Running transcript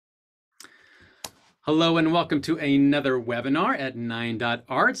Hello and welcome to another webinar at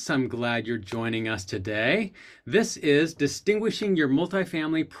 9.Arts. I'm glad you're joining us today. This is Distinguishing Your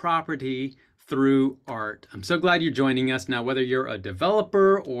Multifamily Property Through Art. I'm so glad you're joining us. Now, whether you're a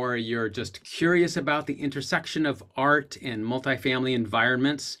developer or you're just curious about the intersection of art and multifamily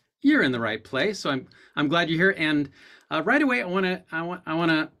environments, you're in the right place. So I'm glad you're here. And right away, I want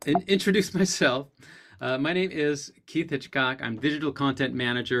to introduce myself. My name is Keith Hitchcock. I'm Digital Content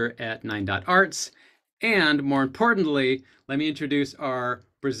Manager at 9.Arts. And more importantly, let me introduce our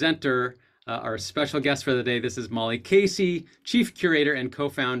presenter, our special guest for the day. This is Molly Casey, Chief Curator and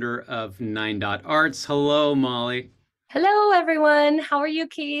co-founder of 9.Arts. Hello, Molly. Hello, everyone. How are you,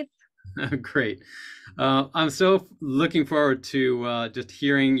 Keith? Great. I'm so looking forward to just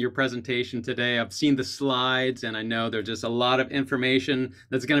hearing your presentation today. I've seen the slides, and I know there's just a lot of information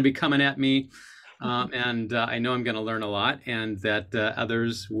that's going to be coming at me. And I know I'm going to learn a lot, and that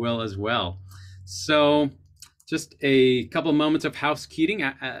others will as well. So just a couple of moments of housekeeping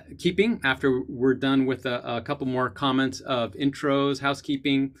after we're done with a couple more comments of intros,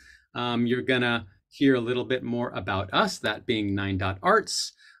 housekeeping. You're going to hear a little bit more about us, that being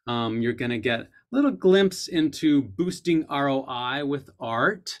 9.Arts. You're going to get a little glimpse into boosting ROI with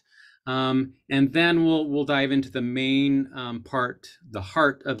art. And then we'll dive into the main part, the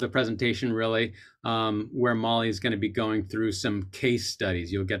heart of the presentation, really, where Molly is going to be going through some case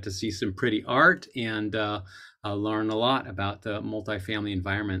studies. You'll get to see some pretty art and learn a lot about the multifamily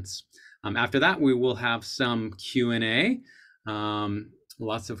environments. After that, we will have some Q&A.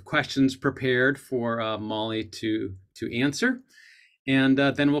 Lots of questions prepared for Molly to answer. And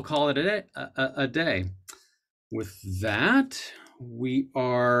then we'll call it a day. With that,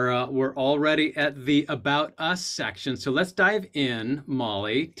 we're already at the About Us section. So let's dive in.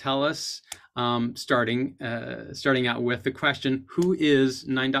 Molly, tell us, starting out with the question, who is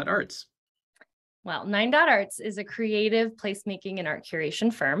 9.Arts? Well, 9.Arts is a creative placemaking and art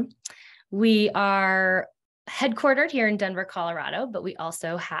curation firm. We are headquartered here in Denver, Colorado, but we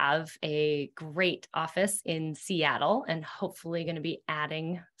also have a great office in Seattle and hopefully going to be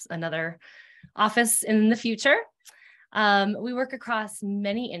adding another office in the future. We work across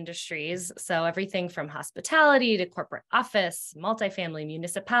many industries, so everything from hospitality to corporate office, multifamily,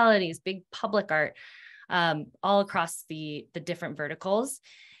 municipalities, big public art, all across the different verticals.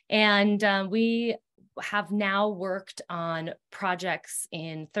 And we have now worked on projects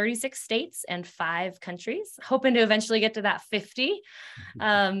in 36 states and 5 countries, hoping to eventually get to that 50.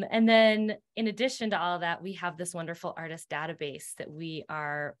 And then in addition to all of that, we have this wonderful artist database that we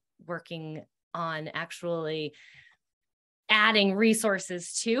are working on actually adding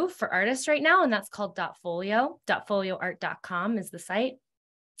resources to for artists right now, and that's called Dotfolio. Dotfolioart.com is the site,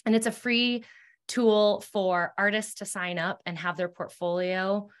 and it's a free tool for artists to sign up and have their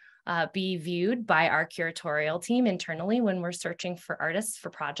portfolio be viewed by our curatorial team internally when we're searching for artists for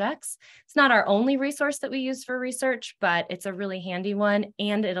projects. It's not our only resource that we use for research, but it's a really handy one,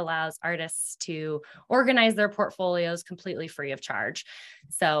 and it allows artists to organize their portfolios completely free of charge.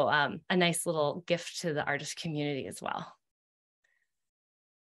 So a nice little gift to the artist community as well.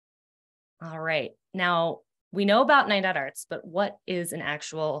 All right, now we know about 9.Arts, but what is an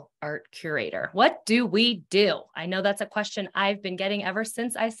actual art curator? What do we do? I know that's a question I've been getting ever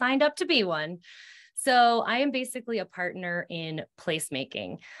since I signed up to be one. So I am basically a partner in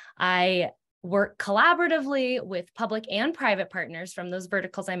placemaking. I work collaboratively with public and private partners from those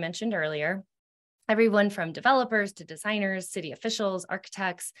verticals I mentioned earlier, everyone from developers to designers, city officials,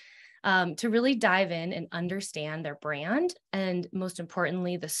 architects, to really dive in and understand their brand and, most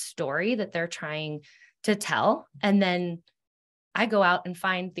importantly, the story that they're trying to tell. And then I go out and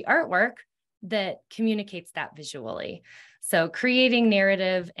find the artwork that communicates that visually. So creating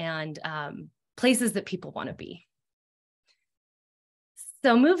narrative and places that people want to be.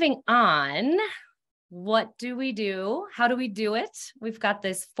 So moving on, what do we do? How do we do it? We've got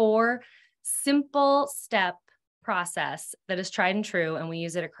this 4 simple step process that is tried and true, and we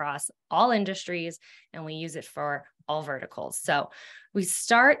use it across all industries, and we use it for all verticals. So we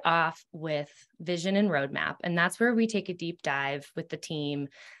start off with vision and roadmap, and that's where we take a deep dive with the team,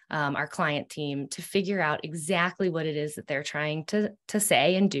 our client team, to figure out exactly what it is that they're trying to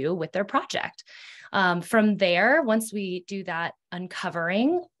say and do with their project. From there, once we do that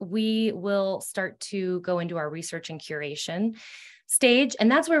uncovering, we will start to go into our research and curation stage. And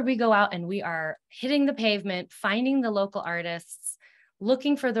that's where we go out and we are hitting the pavement, finding the local artists,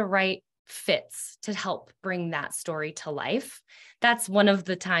 looking for the right fits to help bring that story to life. That's one of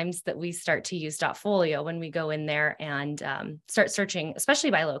the times that we start to use Dotfolio, when we go in there and start searching,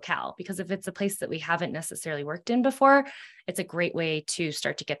 especially by locale, because if it's a place that we haven't necessarily worked in before, it's a great way to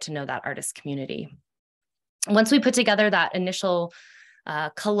start to get to know that artist community. Once we put together that initial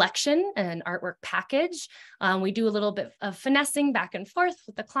collection and artwork package, we do a little bit of finessing back and forth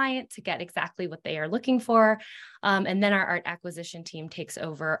with the client to get exactly what they are looking for. And then our art acquisition team takes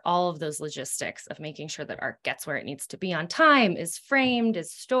over all of those logistics of making sure that art gets where it needs to be on time, is framed,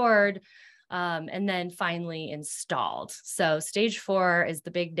 is stored, and then finally installed. So stage 4 is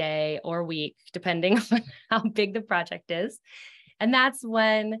the big day or week, depending on how big the project is. And that's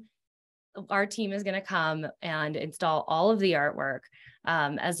when our team is going to come and install all of the artwork,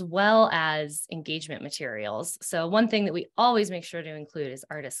 as well as engagement materials. So one thing that we always make sure to include is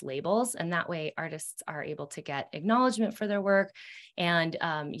artist labels, and that way artists are able to get acknowledgement for their work, and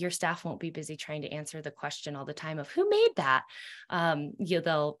your staff won't be busy trying to answer the question all the time of who made that.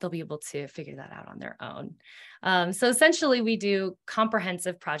 They'll be able to figure that out on their own. So essentially, we do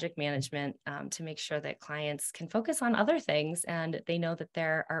comprehensive project management to make sure that clients can focus on other things and they know that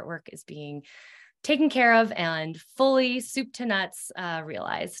their artwork is being taken care of and fully soup to nuts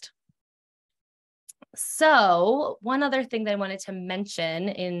realized. So one other thing that I wanted to mention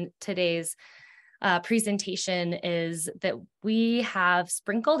in today's presentation is that we have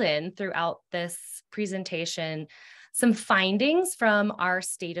sprinkled in throughout this presentation some findings from our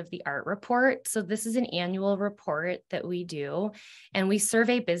state of the art report. So this is an annual report that we do, and we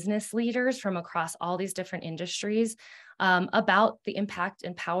survey business leaders from across all these different industries about the impact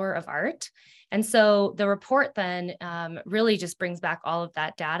and power of art. And so the report then really just brings back all of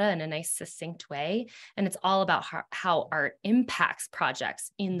that data in a nice succinct way. And it's all about how art impacts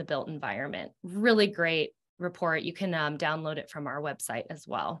projects in the built environment. Really great report. You can download it from our website as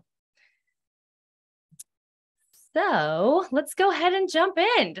well. So let's go ahead and jump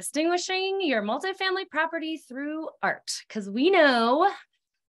in, distinguishing your multifamily property through art, because we know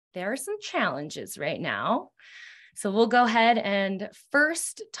there are some challenges right now. So we'll go ahead and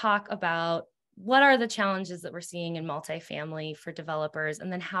first talk about what are the challenges that we're seeing in multifamily for developers, and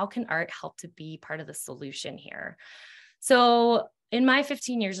then how can art help to be part of the solution here? So in my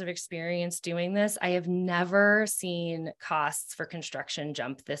 15 years of experience doing this, I have never seen costs for construction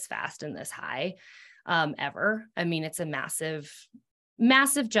jump this fast and this high. Ever. I mean, it's a massive,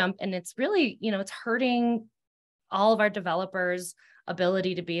 massive jump, and it's really, it's hurting all of our developers'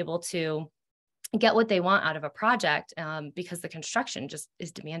 ability to be able to get what they want out of a project because the construction just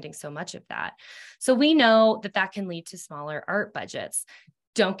is demanding so much of that. So we know that that can lead to smaller art budgets.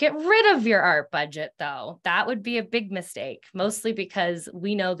 Don't get rid of your art budget, though. That would be a big mistake, mostly because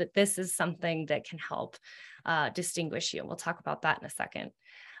we know that this is something that can help distinguish you. We'll talk about that in a second.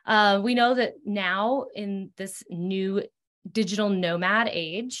 We know that now in this new digital nomad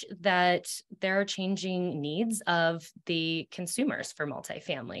age that there are changing needs of the consumers for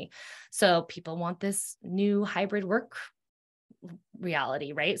multifamily. So people want this new hybrid work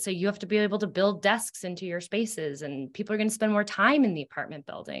reality, right? So you have to be able to build desks into your spaces, and people are going to spend more time in the apartment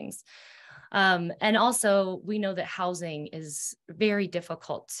buildings. And also we know that housing is very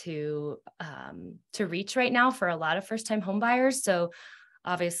difficult to reach right now for a lot of first-time home buyers. So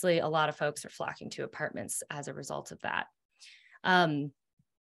obviously, a lot of folks are flocking to apartments as a result of that.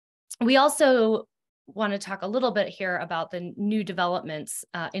 We also want to talk a little bit here about the new developments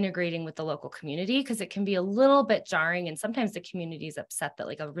integrating with the local community, because it can be a little bit jarring, and sometimes the community is upset that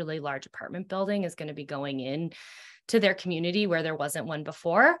like a really large apartment building is going to be going in to their community where there wasn't one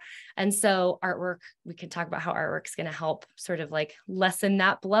before. And so artwork, we can talk about how artwork is going to help sort of like lessen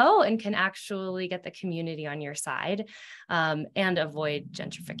that blow and can actually get the community on your side and avoid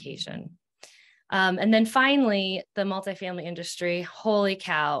gentrification. And then finally, the multifamily industry, holy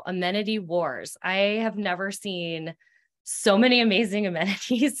cow, amenity wars. I have never seen so many amazing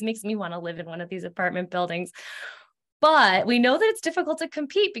amenities. Makes me want to live in one of these apartment buildings. But we know that it's difficult to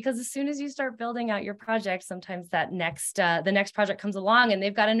compete, because as soon as you start building out your project, sometimes that the next project comes along and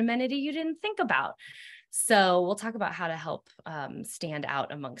they've got an amenity you didn't think about. So we'll talk about how to help stand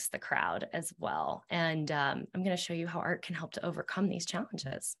out amongst the crowd as well. And I'm going to show you how art can help to overcome these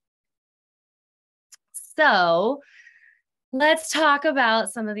challenges. So let's talk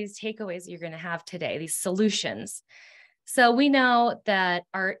about some of these takeaways you're going to have today, these solutions. So we know that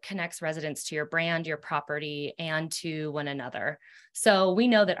art connects residents to your brand, your property, and to one another. So we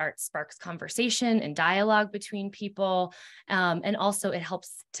know that art sparks conversation and dialogue between people. And also it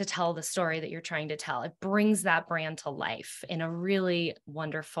helps to tell the story that you're trying to tell. It brings that brand to life in a really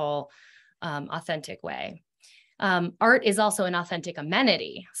wonderful, authentic way. Art is also an authentic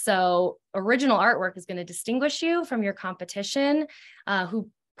amenity. So original artwork is going to distinguish you from your competition, who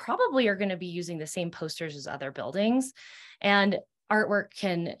probably are going to be using the same posters as other buildings. And artwork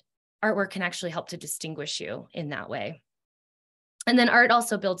can actually help to distinguish you in that way. And then art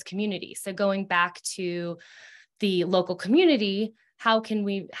also builds community. So going back to the local community, how can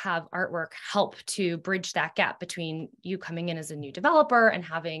we have artwork help to bridge that gap between you coming in as a new developer and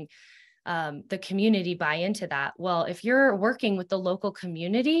having the community buy into that? Well, if you're working with the local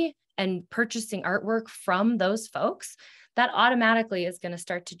community and purchasing artwork from those folks, that automatically is going to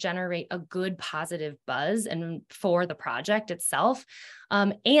start to generate a good positive buzz and for the project itself.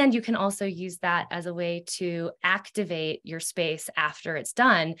 And you can also use that as a way to activate your space after it's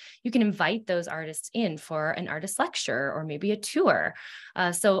done. You can invite those artists in for an artist lecture or maybe a tour.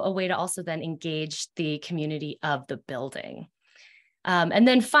 So a way to also then engage the community of the building. And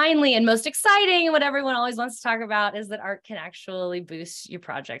then finally, and most exciting, what everyone always wants to talk about is that art can actually boost your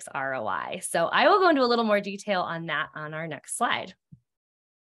project's ROI. So I will go into a little more detail on that on our next slide.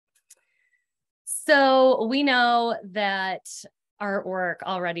 So we know that artwork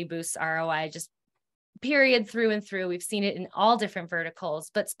already boosts ROI, just period through and through. We've seen it in all different verticals,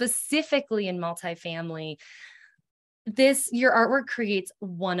 but specifically in multifamily, your artwork creates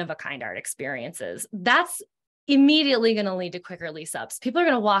one-of-a-kind art experiences. That's immediately going to lead to quicker lease ups. People are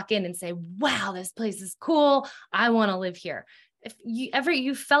going to walk in and say, wow, this place is cool. I want to live here. If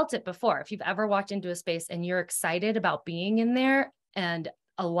you felt it before, if you've ever walked into a space and you're excited about being in there, and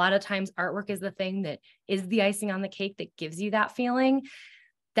a lot of times artwork is the thing that is the icing on the cake that gives you that feeling,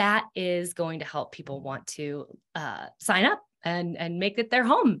 that is going to help people want to sign up and make it their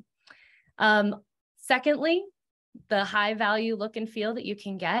home. Secondly, the high value look and feel that you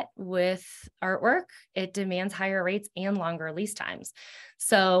can get with artwork, it demands higher rates and longer lease times.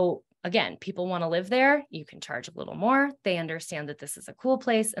 So again, people want to live there. You can charge a little more. They understand that this is a cool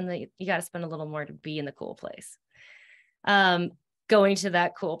place and that you got to spend a little more to be in the cool place. Going to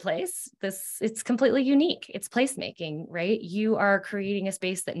that cool place, it's completely unique. It's placemaking, right? You are creating a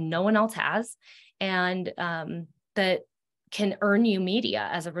space that no one else has, and that can earn you media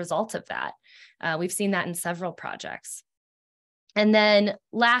as a result of that. We've seen that in several projects. And then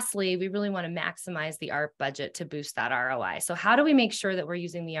lastly, we really want to maximize the art budget to boost that ROI. So how do we make sure that we're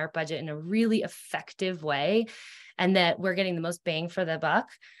using the art budget in a really effective way and that we're getting the most bang for the buck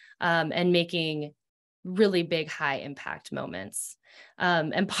and making really big, high impact moments?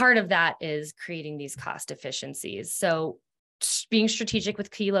 And part of that is creating these cost efficiencies. So being strategic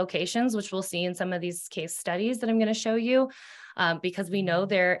with key locations, which we'll see in some of these case studies that I'm going to show you, because we know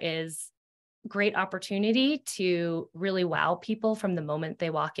there is great opportunity to really wow people from the moment they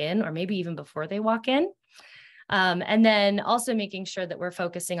walk in, or maybe even before they walk in. And then also making sure that we're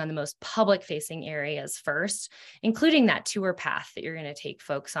focusing on the most public facing areas first, including that tour path that you're going to take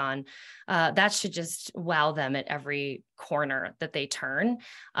folks on. That should just wow them at every corner that they turn,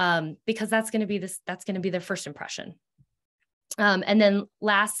 because that's going to be their first impression. And then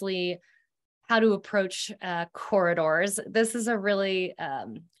lastly, how to approach corridors. This is a really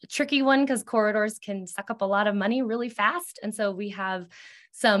tricky one because corridors can suck up a lot of money really fast. And so we have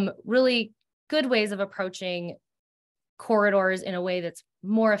some really good ways of approaching corridors in a way that's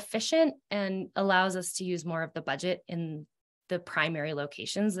more efficient and allows us to use more of the budget in the primary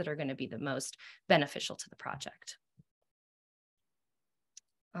locations that are going to be the most beneficial to the project.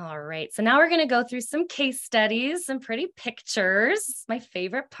 All right, so now we're going to go through some case studies, some pretty pictures. It's my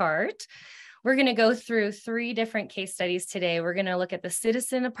favorite part. We're going to go through 3 different case studies today. We're going to look at the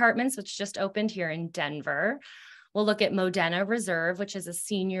Citizen Apartments, which just opened here in Denver. We'll look at Modena Reserve, which is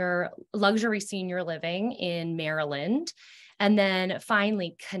a luxury senior living in Maryland. And then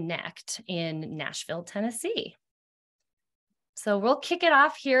finally, Connect in Nashville, Tennessee. So we'll kick it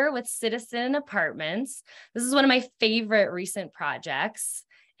off here with Citizen Apartments. This is one of my favorite recent projects.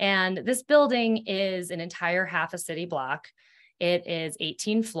 And this building is an entire half a city block. It is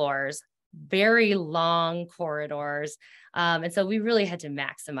 18 floors, very long corridors. And so we really had to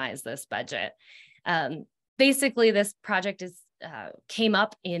maximize this budget. Basically, this project came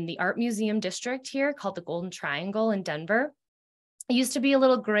up in the art museum district here called the Golden Triangle in Denver. It used to be a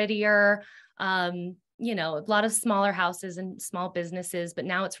little grittier, a lot of smaller houses and small businesses, but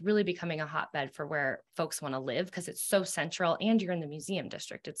now it's really becoming a hotbed for where folks want to live because it's so central and you're in the museum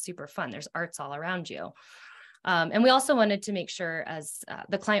district. It's super fun. There's arts all around you. And we also wanted to make sure, as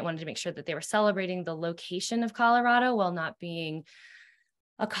the client wanted to make sure that they were celebrating the location of Colorado while not being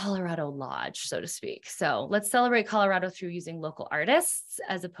a Colorado lodge, so to speak. So let's celebrate Colorado through using local artists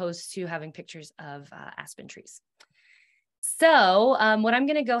as opposed to having pictures of aspen trees. So what I'm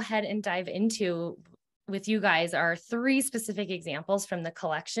going to go ahead and dive into with you guys are 3 specific examples from the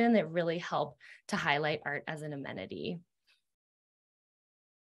collection that really help to highlight art as an amenity.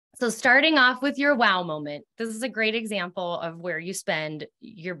 So starting off with your wow moment, this is a great example of where you spend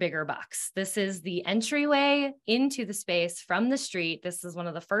your bigger bucks. This is the entryway into the space from the street. This is one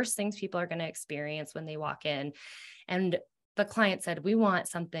of the first things people are going to experience when they walk in. And the client said, we want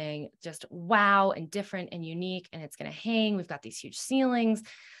something just wow and different and unique, and it's going to hang. We've got these huge ceilings.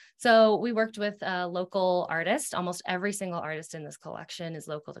 So we worked with a local artist. Almost every single artist in this collection is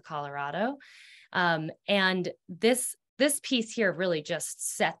local to Colorado. And this piece here really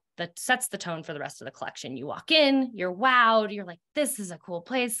just sets the tone for the rest of the collection. You walk in, you're wowed, you're like, this is a cool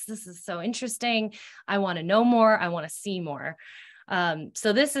place. This is so interesting. I want to know more. I want to see more.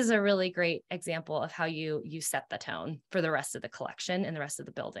 So this is a really great example of how you set the tone for the rest of the collection and the rest of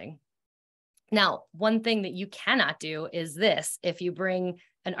the building. Now, one thing that you cannot do is this: if you bring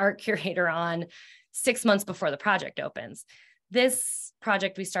an art curator on 6 months before the project opens. This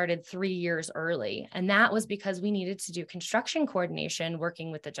project we started 3 years early, and that was because we needed to do construction coordination,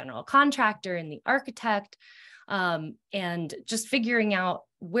 working with the general contractor and the architect, and just figuring out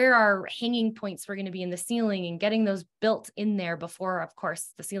where our hanging points were going to be in the ceiling and getting those built in there before, of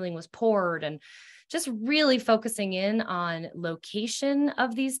course, the ceiling was poured, and just really focusing in on location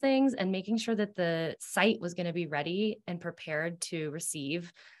of these things and making sure that the site was going to be ready and prepared to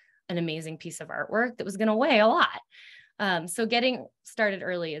receive an amazing piece of artwork that was going to weigh a lot. So getting started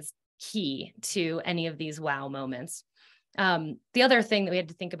early is key to any of these wow moments. The other thing that we had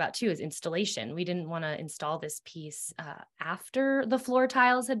to think about too is installation. We didn't want to install this piece after the floor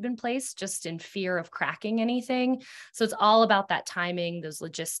tiles had been placed, just in fear of cracking anything. So it's all about that timing, those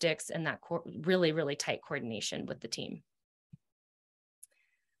logistics, and that really, really tight coordination with the team.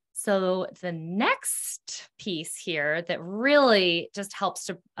 So the next piece here that really just helps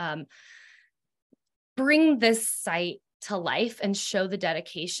to bring this site to life and show the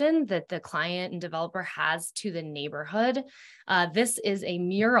dedication that the client and developer has to the neighborhood. This is a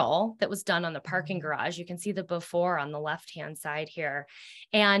mural that was done on the parking garage. You can see the before on the left-hand side here.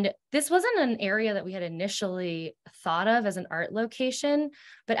 And this wasn't an area that we had initially thought of as an art location,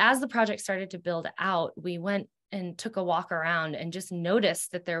 but as the project started to build out, we went and took a walk around and just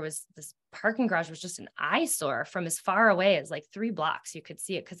noticed that there was this parking garage was just an eyesore from as far away as like 3 blocks. You could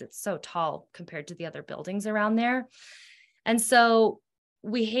see it because it's so tall compared to the other buildings around there. And so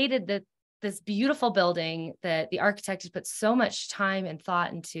we hated that this beautiful building that the architect had put so much time and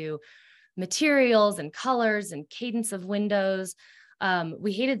thought into materials and colors and cadence of windows.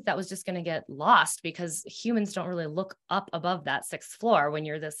 We hated that was just going to get lost because humans don't really look up above that 6th floor when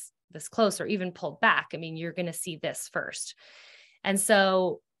you're this close or even pulled back. I mean, you're going to see this first. And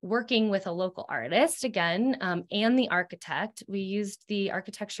so working with a local artist again, and the architect, we used the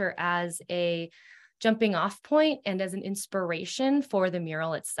architecture as a jumping off point and as an inspiration for the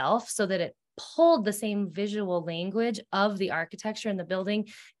mural itself, so that it pulled the same visual language of the architecture in the building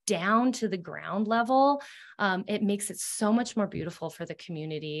down to the ground level. It makes it so much more beautiful for the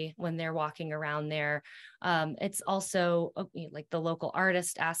community when they're walking around there. It's also like the local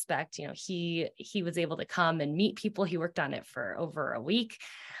artist aspect. You know, he was able to come and meet people. He worked on it for over a week.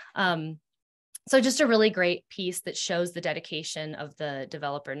 So just a really great piece that shows the dedication of the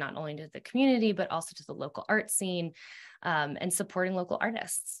developer, not only to the community, but also to the local art scene, and supporting local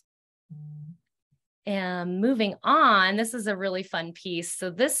artists. And moving on, this is a really fun piece.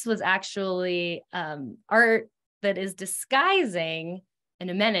 So this was actually art that is disguising an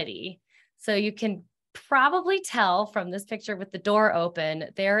amenity. So you can probably tell from this picture with the door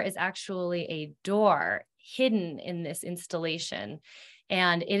open, there is actually a door hidden in this installation.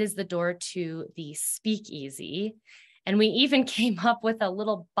 And it is the door to the speakeasy. And we even came up with a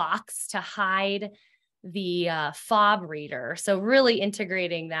little box to hide the fob reader. So really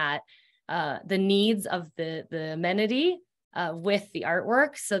integrating that, the needs of the amenity with the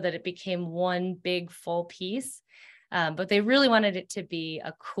artwork so that it became one big full piece. But they really wanted it to be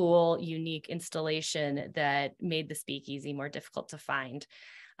a cool, unique installation that made the speakeasy more difficult to find.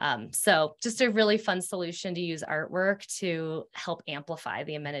 So just a really fun solution to use artwork to help amplify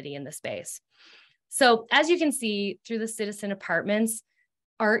the amenity in the space. So as you can see through the citizen apartments,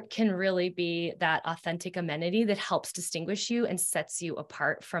 art can really be that authentic amenity that helps distinguish you and sets you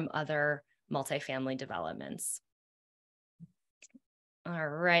apart from other multifamily developments. All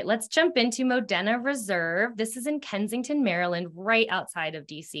right, let's jump into Modena Reserve. This is in Kensington, Maryland, right outside of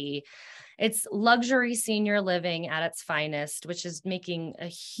DC. It's luxury senior living at its finest, which is making a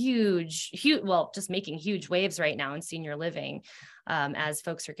just making huge waves right now in senior living. As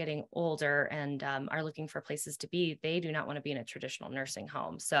folks are getting older and are looking for places to be, they do not want to be in a traditional nursing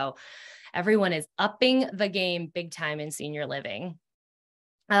home. So everyone is upping the game big time in senior living.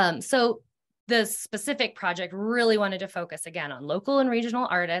 So the specific project really wanted to focus again on local and regional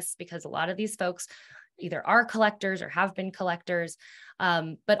artists, because a lot of these folks either are collectors or have been collectors,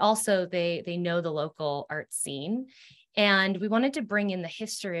 but also they know the local art scene. And we wanted to bring in the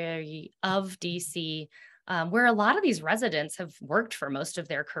history of DC, where a lot of these residents have worked for most of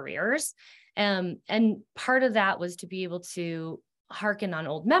their careers. And part of that was to be able to hearken on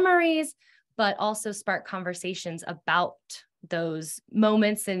old memories, but also spark conversations about those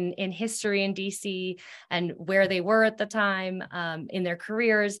moments in history in DC and where they were at the time in their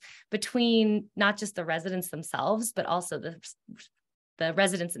careers, between not just the residents themselves, but also the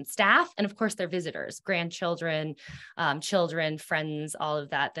residents and staff, and of course their visitors, grandchildren, children, friends, all of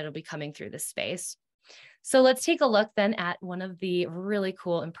that that'll be coming through this space. So let's take a look then at one of the really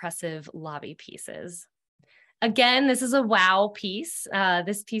cool, impressive lobby pieces. Again, this is a wow piece.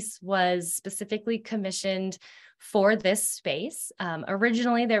 This piece was specifically commissioned for this space.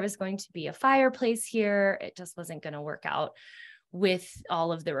 Originally, there was going to be a fireplace here. It just wasn't going to work out with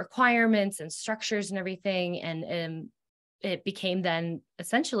all of the requirements and structures and everything. And it became then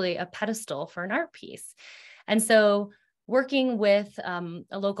essentially a pedestal for an art piece. And so working with a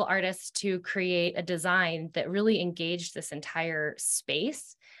local artist to create a design that really engaged this entire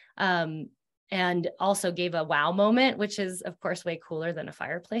space, and also gave a wow moment, which is of course way cooler than a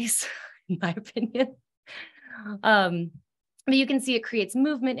fireplace, in my opinion. But you can see it creates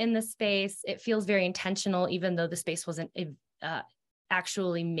movement in the space. It feels very intentional, even though the space wasn't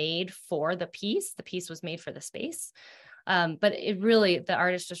actually made for the piece. The piece was made for the space. But the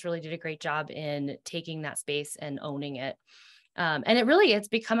artist just really did a great job in taking that space and owning it. And it's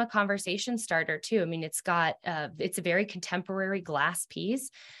become a conversation starter too. I mean, it's a very contemporary glass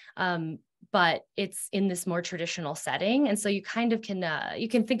piece, but it's in this more traditional setting. And so you kind of you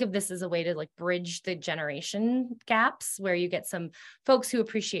can think of this as a way to like bridge the generation gaps, where you get some folks who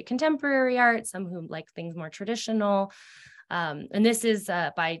appreciate contemporary art, some who like things more traditional. And this is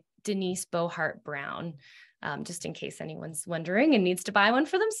by Denise Bohart Brown. Just in case anyone's wondering and needs to buy one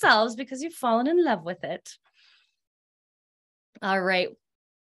for themselves because you've fallen in love with it. All right.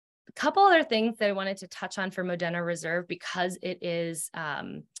 A couple other things that I wanted to touch on for Modena Reserve, because it is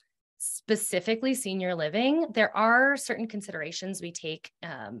specifically senior living. There are certain considerations we take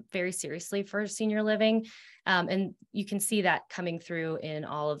very seriously for senior living. And you can see that coming through in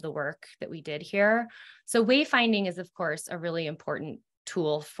all of the work that we did here. So wayfinding is, of course, a really important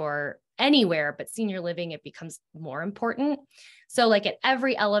tool for anywhere, but senior living, it becomes more important. So like at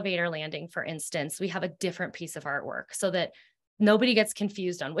every elevator landing, for instance, we have a different piece of artwork so that nobody gets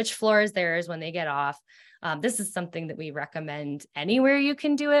confused on which floor is theirs when they get off. This is something that we recommend anywhere you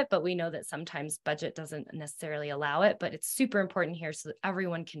can do it, but we know that sometimes budget doesn't necessarily allow it, but it's super important here so that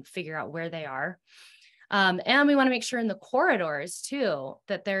everyone can figure out where they are. And we want to make sure in the corridors too,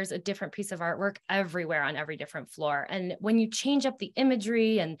 that there's a different piece of artwork everywhere on every different floor. And when you change up the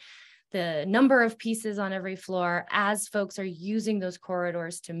imagery and the number of pieces on every floor, as folks are using those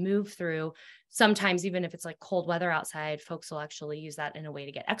corridors to move through, sometimes even if it's like cold weather outside, folks will actually use that in a way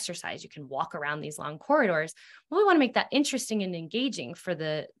to get exercise. You can walk around these long corridors. Well, we want to make that interesting and engaging for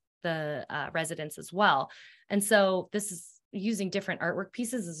the residents as well. And so this is using different artwork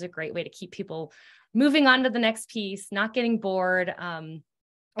pieces is a great way to keep people moving on to the next piece, not getting bored, and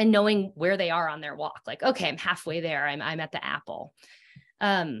knowing where they are on their walk. Like, okay, I'm halfway there. I'm at the apple.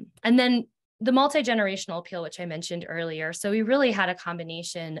 And then the multi-generational appeal, which I mentioned earlier. So we really had a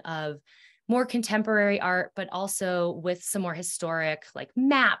combination of more contemporary art, but also with some more historic like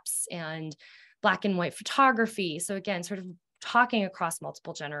maps and black and white photography. So again, sort of talking across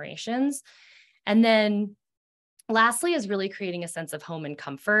multiple generations. And then lastly is really creating a sense of home and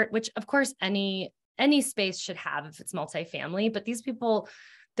comfort, which of course any space should have if it's multifamily, but these people,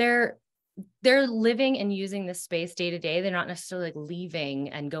 they're living and using this space day to day. They're not necessarily like leaving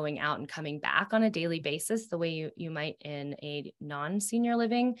and going out and coming back on a daily basis the way you might in a non-senior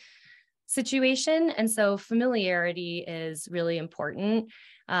living situation. And so familiarity is really important.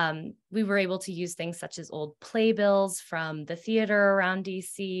 We were able to use things such as old playbills from the theater around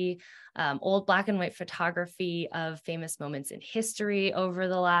DC, old black and white photography of famous moments in history over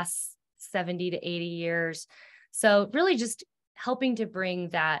the last 70 to 80 years. So really just helping to bring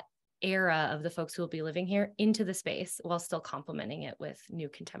that era of the folks who will be living here into the space while still complementing it with new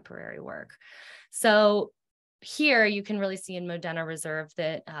contemporary work. So here you can really see in Modena Reserve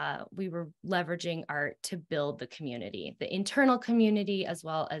that we were leveraging art to build the community, the internal community, as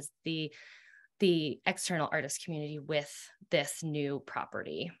well as the external artist community with this new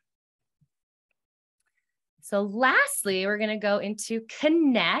property. So lastly, we're going to go into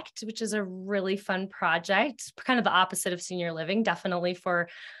Connect, which is a really fun project, kind of the opposite of senior living, definitely for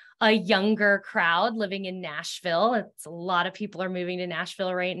a younger crowd living in Nashville. It's a lot of people are moving to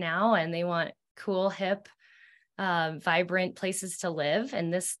Nashville right now, and they want cool, hip, vibrant places to live,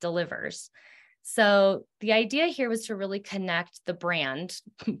 and this delivers. So the idea here was to really connect the brand,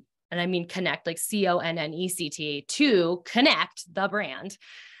 and I mean connect like CONNECT, to connect the brand,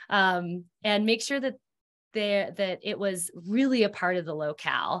 and make sure that that it was really a part of the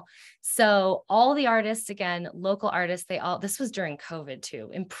locale. So all the artists, again, local artists, this was during COVID too.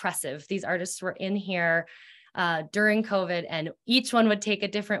 Impressive. These artists were in here during COVID, and each one would take a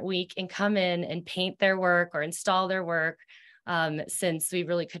different week and come in and paint their work or install their work, since we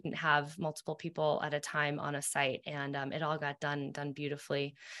really couldn't have multiple people at a time on a site, and it all got done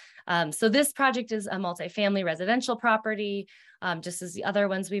beautifully. So this project is a multifamily residential property, just as the other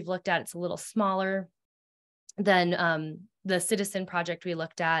ones we've looked at. It's a little smaller than the Citizen project we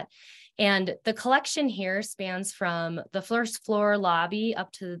looked at. And the collection here spans from the first floor lobby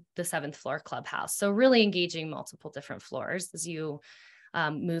up to the 7th floor clubhouse. So really engaging multiple different floors as you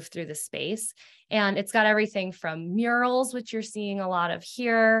move through the space. And it's got everything from murals, which you're seeing a lot of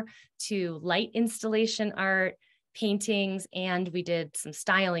here, to light installation art, paintings, and we did some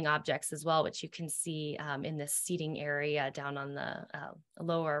styling objects as well, which you can see in this seating area down on the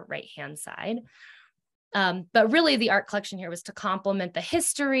lower right-hand side. But really the art collection here was to complement the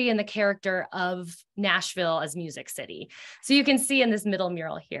history and the character of Nashville as Music City. So you can see in this middle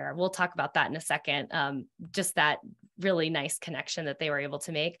mural here, we'll talk about that in a second, just that really nice connection that they were able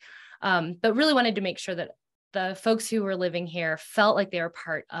to make. But really wanted to make sure that the folks who were living here felt like they were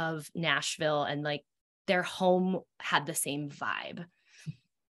part of Nashville and like their home had the same vibe.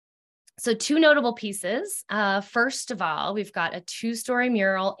 So 2 notable pieces. First of all, we've got a 2-story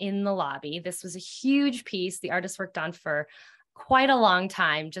mural in the lobby. This was a huge piece the artist worked on for quite a long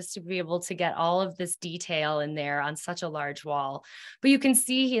time just to be able to get all of this detail in there on such a large wall. But you can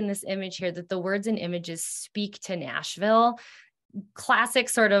see in this image here that the words and images speak to Nashville. Classic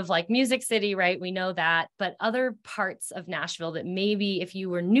sort of like Music City, right? We know that, but other parts of Nashville that maybe if you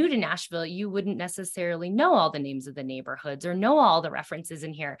were new to Nashville, you wouldn't necessarily know all the names of the neighborhoods or know all the references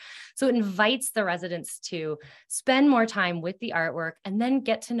in here. So it invites the residents to spend more time with the artwork and then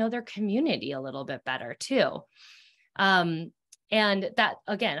get to know their community a little bit better too. And that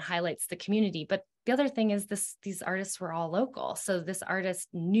again highlights the community. But the other thing is these artists were all local. So this artist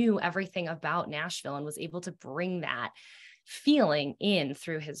knew everything about Nashville and was able to bring that feeling in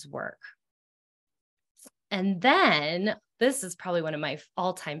through his work. And then this is probably one of my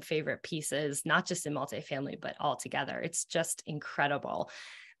all-time favorite pieces, not just in multifamily, but all together. It's just incredible.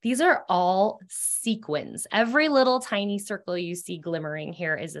 These are all sequins. Every little tiny circle you see glimmering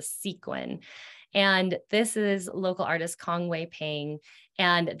here is a sequin. And this is local artist Kong Wei Peng.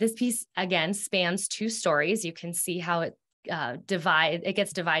 And this piece, again, spans 2 stories. You can see how it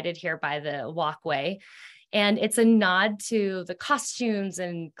gets divided here by the walkway. And it's a nod to the costumes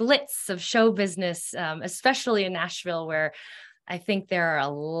and glitz of show business, especially in Nashville, where I think there are a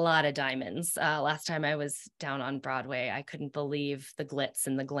lot of diamonds. Last time I was down on Broadway, I couldn't believe the glitz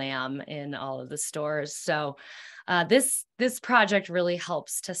and the glam in all of the stores. So this project really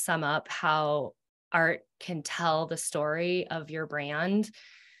helps to sum up how art can tell the story of your brand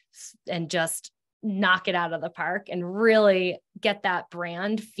and just knock it out of the park and really get that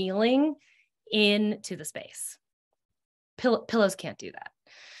brand feeling into the space. Pillows can't do that.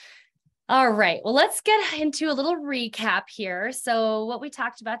 All right, well, let's get into a little recap here. So what we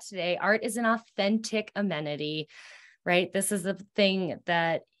talked about today, art is an authentic amenity, right? This is the thing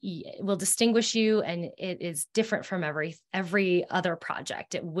that will distinguish you, and it is different from every other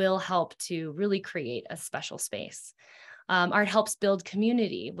project. It will help to really create a special space. Art helps build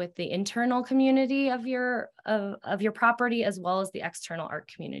community with the internal community of your property, as well as the external art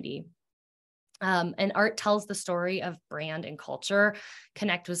community. And art tells the story of brand and culture.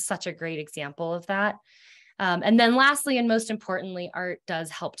 Connect was such a great example of that. And then lastly, and most importantly, art does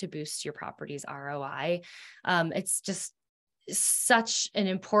help to boost your property's ROI. It's just such an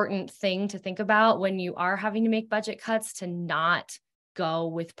important thing to think about when you are having to make budget cuts, to not go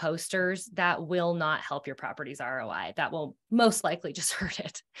with posters that will not help your property's ROI. That will most likely just hurt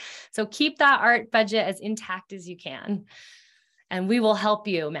it. So keep that art budget as intact as you can, and we will help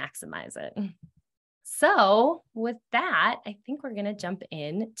you maximize it. So with that, I think we're going to jump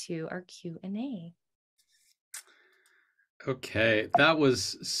into our Q&A. Okay, that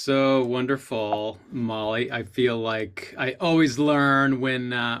was so wonderful, Molly. I feel like I always learn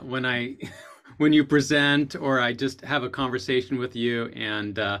when when you present, or I just have a conversation with you,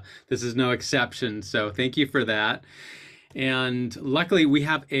 and this is no exception. So thank you for that. And luckily, we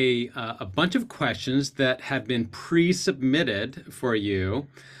have a bunch of questions that have been pre-submitted for you.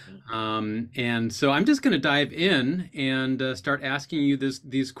 And so I'm just going to dive in and start asking you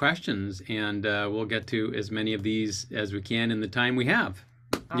these questions, and we'll get to as many of these as we can in the time we have.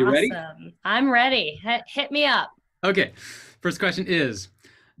 You ready? Awesome. I'm ready. Hit me up. Okay. First question is,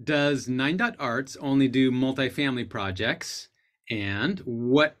 does Nine Dot Arts only do multifamily projects? And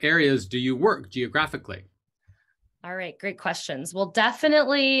what areas do you work geographically? All right, great questions. Well,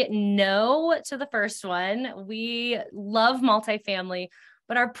 definitely no to the first one. We love multifamily,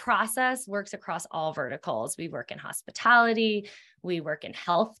 but our process works across all verticals. We work in hospitality, we work in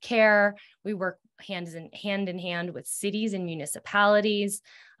healthcare, we work hand in hand with cities and municipalities,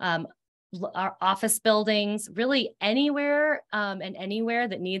 our office buildings, really anywhere and anywhere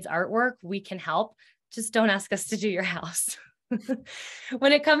that needs artwork, we can help. Just don't ask us to do your house.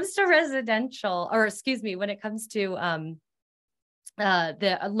 When it comes to residential, or excuse me, when it comes to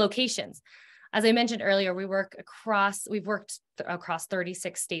the locations, as I mentioned earlier, we've worked across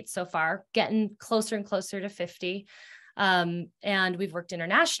 36 states so far, getting closer and closer to 50. And we've worked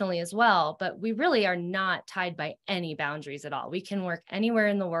internationally as well, but we really are not tied by any boundaries at all. We can work anywhere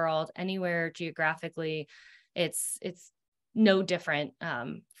in the world, anywhere geographically. It's no different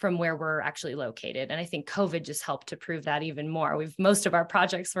from where we're actually located. And I think COVID just helped to prove that even more. Most of our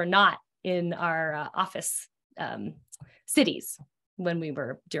projects were not in our office cities when we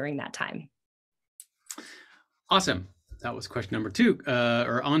were during that time. Awesome. That was question number two,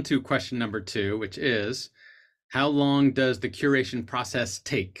 or on to question number two, which is, how long does the curation process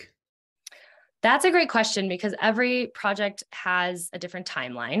take? That's a great question because every project has a different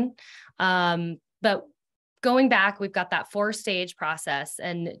timeline. But going back, we've got that 4-stage process,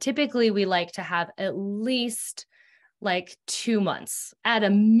 and typically we like to have at least like 2 months at a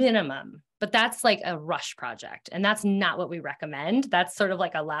minimum, but that's like a rush project. And that's not what we recommend. That's sort of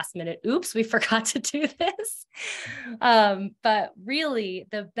like a last minute, oops, we forgot to do this. But really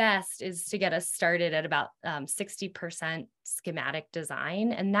the best is to get us started at about 60% schematic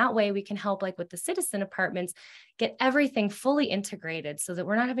design. And that way we can help, like with the citizen apartments, get everything fully integrated so that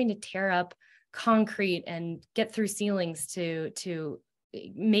we're not having to tear up concrete and get through ceilings to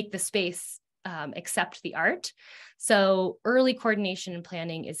make the space accept the art. So early coordination and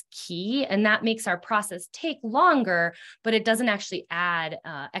planning is key, and that makes our process take longer, but it doesn't actually add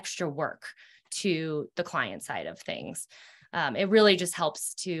extra work to the client side of things. It really just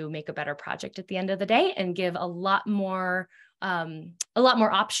helps to make a better project at the end of the day and give a lot more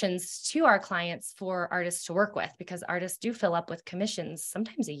options to our clients for artists to work with, because artists do fill up with commissions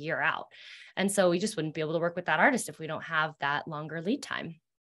sometimes a year out. And so we just wouldn't be able to work with that artist if we don't have that longer lead time.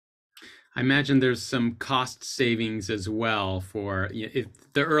 I imagine there's some cost savings as well for if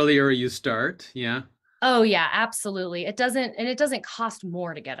the earlier you start. Yeah. Oh yeah, absolutely. It doesn't cost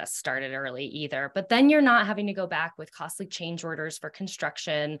more to get us started early either, but then you're not having to go back with costly change orders for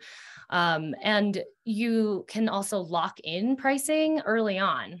construction. And you can also lock in pricing early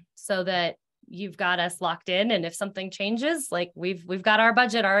on so that you've got us locked in. And if something changes, like we've got our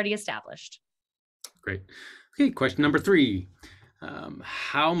budget already established. Great. Okay. Question number 3.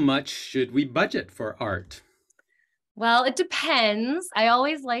 How much should we budget for art? Well, it depends. I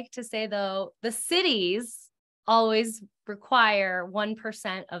always like to say, though, the cities always require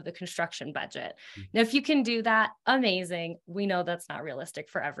 1% of the construction budget. Now, if you can do that, amazing. We know that's not realistic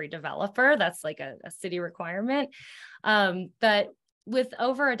for every developer. That's like a city requirement. But with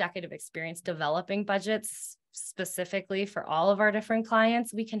over a decade of experience developing budgets specifically for all of our different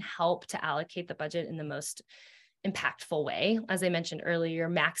clients, we can help to allocate the budget in the most impactful way. As I mentioned earlier,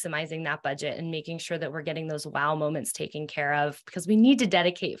 maximizing that budget and making sure that we're getting those wow moments taken care of, because we need to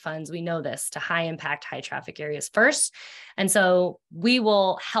dedicate funds. We know this, to high impact, high traffic areas first. And so we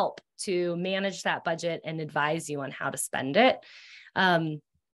will help to manage that budget and advise you on how to spend it.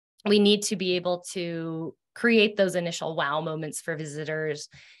 We need to be able to create those initial wow moments for visitors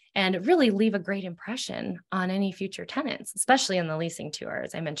and really leave a great impression on any future tenants, especially in the leasing tour,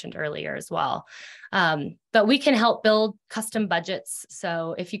 as I mentioned earlier as well. But we can help build custom budgets.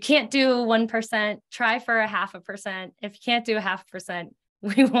 So if you can't do 1%, try for 0.5%. If you can't do 0.5%,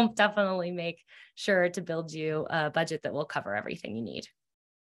 we will definitely make sure to build you a budget that will cover everything you need.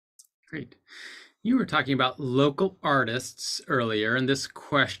 Great. You were talking about local artists earlier, and this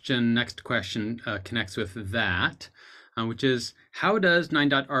next question connects with that. Which is, how does Nine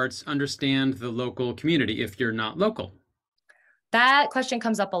Dot Arts understand the local community if you're not local? That question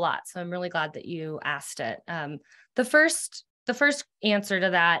comes up a lot, so I'm really glad that you asked it. The first answer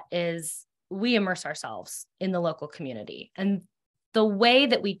to that is we immerse ourselves in the local community. And the way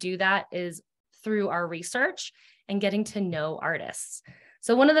that we do that is through our research and getting to know artists.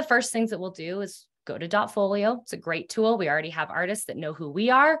 So one of the first things that we'll do is go to Dotfolio. It's a great tool. We already have artists that know who we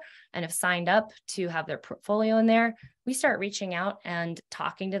are and have signed up to have their portfolio in there. We start reaching out and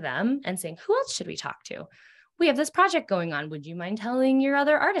talking to them and saying, who else should we talk to? We have this project going on. Would you mind telling your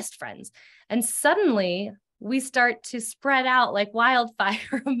other artist friends? And suddenly we start to spread out like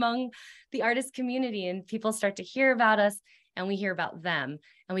wildfire among the artist community, and people start to hear about us and we hear about them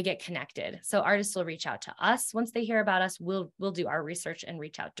and we get connected. So artists will reach out to us. Once they hear about us, we'll do our research and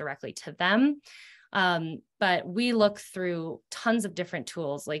reach out directly to them. But we look through tons of different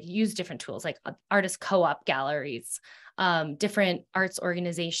tools, like use different tools like artist co-op galleries, different arts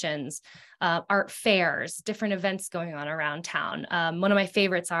organizations, art fairs, different events going on around town. One of my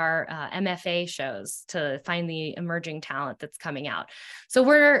favorites are MFA shows to find the emerging talent that's coming out. So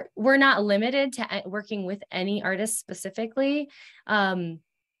we're not limited to working with any artist specifically.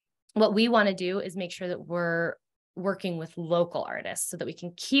 What we want to do is make sure that we're working with local artists so that we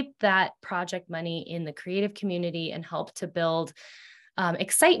can keep that project money in the creative community and help to build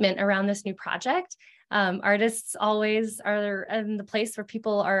excitement around this new project. Artists always are in the place where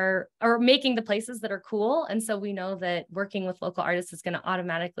people are making the places that are cool. And so we know that working with local artists is going to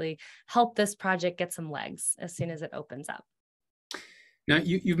automatically help this project get some legs as soon as it opens up. Now,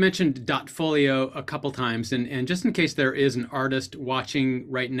 you've mentioned Dotfolio a couple times, and just in case there is an artist watching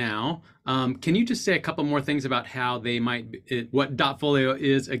right now, can you just say a couple more things about how they what Dotfolio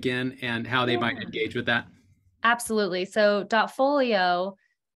is again, and how they might engage with that? Absolutely. So Dotfolio,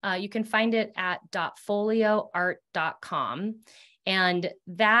 you can find it at dotfolioart.com. And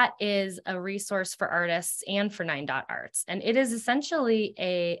that is a resource for artists and for 9-Arts. And it is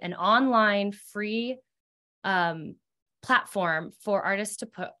essentially an online free platform for artists to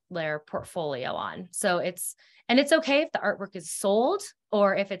put their portfolio on. So it's okay if the artwork is sold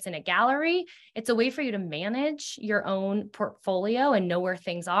or if it's in a gallery. It's a way for you to manage your own portfolio and know where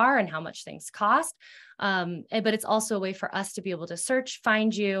things are and how much things cost. But it's also a way for us to be able to search,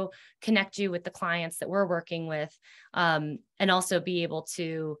 find you, connect you with the clients that we're working with, and also be able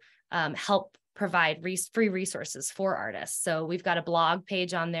to help provide free resources for artists. So we've got a blog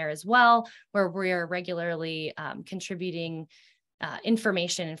page on there as well, where we're regularly contributing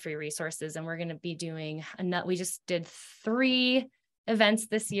information and free resources. And we're going to be doing we just did 3 events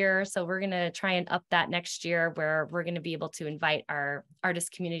this year. So we're going to try and up that next year, where we're going to be able to invite our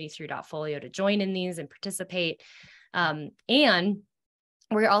artist community through Dotfolio to join in these and participate. And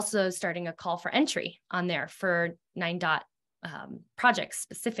we're also starting a call for entry on there for 9-Dot projects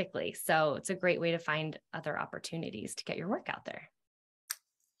specifically. So it's a great way to find other opportunities to get your work out there.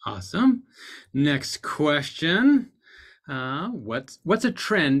 Awesome. Next question. What's a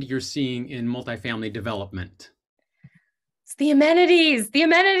trend you're seeing in multifamily development? It's the amenities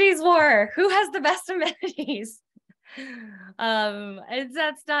war. Who has the best amenities?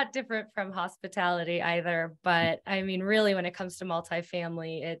 That's not different from hospitality either. But I mean, really, when it comes to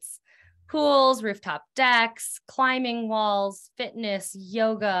multifamily, it's pools, rooftop decks, climbing walls, fitness,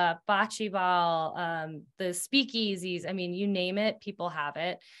 yoga, bocce ball, the speakeasies. I mean, you name it, people have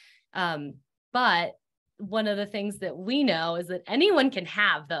it. But one of the things that we know is that anyone can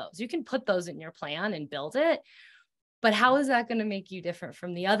have those. You can put those in your plan and build it. But how is that going to make you different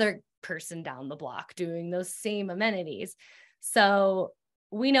from the other person down the block doing those same amenities? So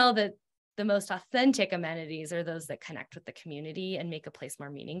we know that the most authentic amenities are those that connect with the community and make a place more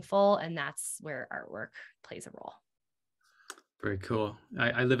meaningful. And that's where artwork plays a role. Very cool.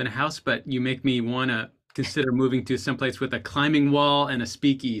 I live in a house, but you make me want to consider moving to someplace with a climbing wall and a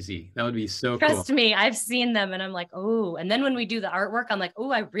speakeasy. That would be so cool. Trust me, I've seen them and I'm like, oh, and then when we do the artwork, I'm like,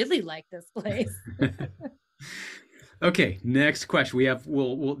 oh, I really like this place. Okay, next question.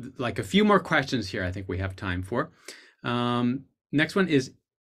 We'll like a few more questions here. I think we have time for. Next one is,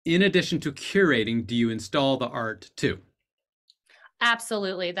 in addition to curating, do you install the art too?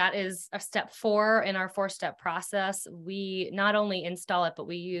 Absolutely. That is a step 4 in our 4-step process. We not only install it, but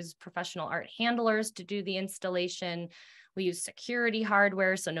we use professional art handlers to do the installation. We use security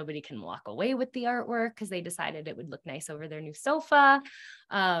hardware so nobody can walk away with the artwork because they decided it would look nice over their new sofa.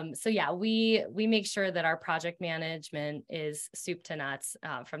 So yeah, we make sure that our project management is soup to nuts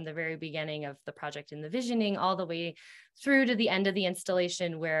from the very beginning of the project and the visioning all the way through to the end of the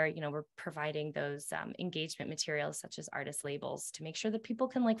installation, where we're providing those engagement materials such as artist labels to make sure that people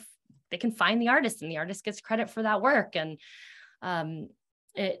can they can find the artist and the artist gets credit for that work. And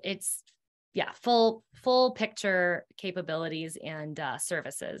it's full picture capabilities and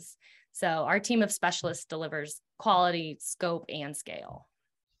services. So our team of specialists delivers quality, scope, and scale.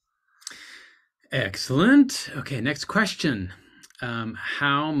 Excellent. Okay, next question.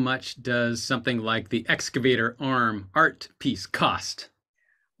 how much does something like the excavator arm art piece cost?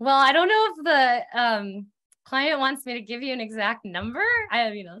 Well, I don't know if the client wants me to give you an exact number.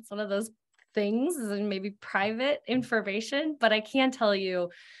 It's one of those things, maybe private information, but I can tell you,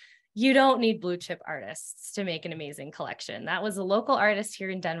 you don't need blue chip artists to make an amazing collection. That was a local artist here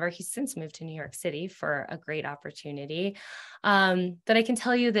in Denver. He's since moved to New York City for a great opportunity. But I can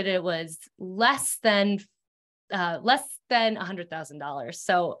tell you that it was less than $100,000.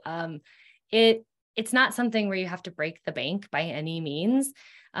 So it's not something where you have to break the bank by any means.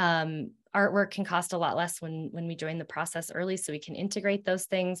 Artwork can cost a lot less when we join the process early, so we can integrate those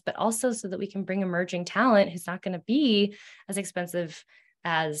things, but also so that we can bring emerging talent who's not going to be as expensive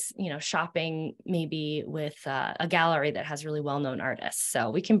as, shopping maybe with a gallery that has really well-known artists. So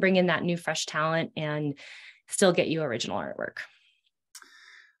we can bring in that new, fresh talent and still get you original artwork.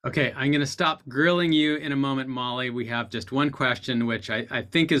 Okay, I'm going to stop grilling you in a moment, Molly. We have just one question, which I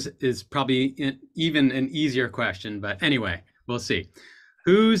think is probably even an easier question, but anyway, we'll see.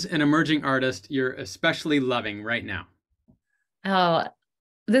 Who's an emerging artist you're especially loving right now? Oh,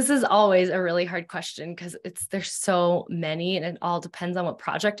 this is always a really hard question because there's so many and it all depends on what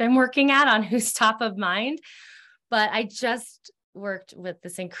project I'm working on who's top of mind. But I just worked with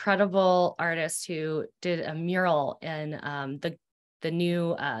this incredible artist who did a mural in the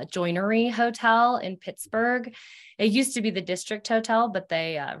new Joinery Hotel in Pittsburgh. It used to be the District Hotel, but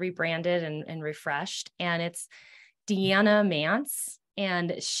they rebranded and refreshed. And it's Deanna Mance.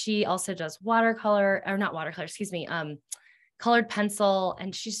 And she also does colored pencil.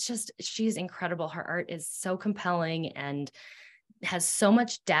 And she's incredible. Her art is so compelling and has so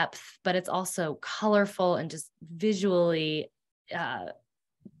much depth, but it's also colorful and just visually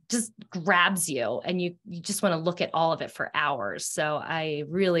just grabs you. And you just want to look at all of it for hours. So I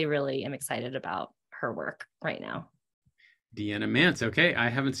really, really am excited about her work right now. Deanna Mance. Okay, I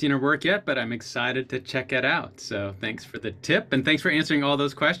haven't seen her work yet, but I'm excited to check it out. So thanks for the tip and thanks for answering all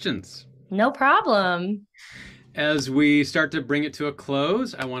those questions. No problem. As we start to bring it to a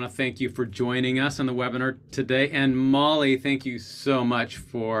close, I want to thank you for joining us on the webinar today. And Molly, thank you so much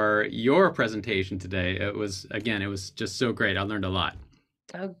for your presentation today. It was just so great. I learned a lot.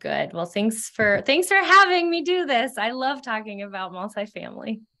 Oh, good. Well, thanks for having me do this. I love talking about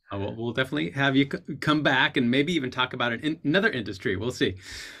multifamily. We'll definitely have you come back and maybe even talk about it in another industry. We'll see.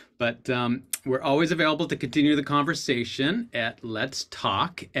 But we're always available to continue the conversation at let's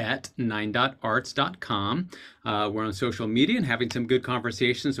talk at 9.arts.com. We're on social media and having some good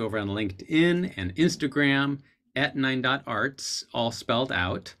conversations over on LinkedIn and Instagram at 9.arts, all spelled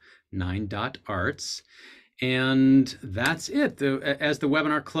out, 9.arts. And that's it. As the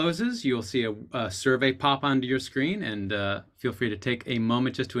webinar closes, you'll see a survey pop onto your screen, and feel free to take a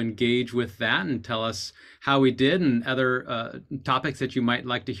moment just to engage with that and tell us how we did and other topics that you might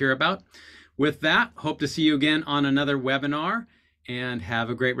like to hear about. With that, hope to see you again on another webinar, and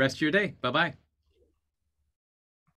have a great rest of your day. Bye-bye.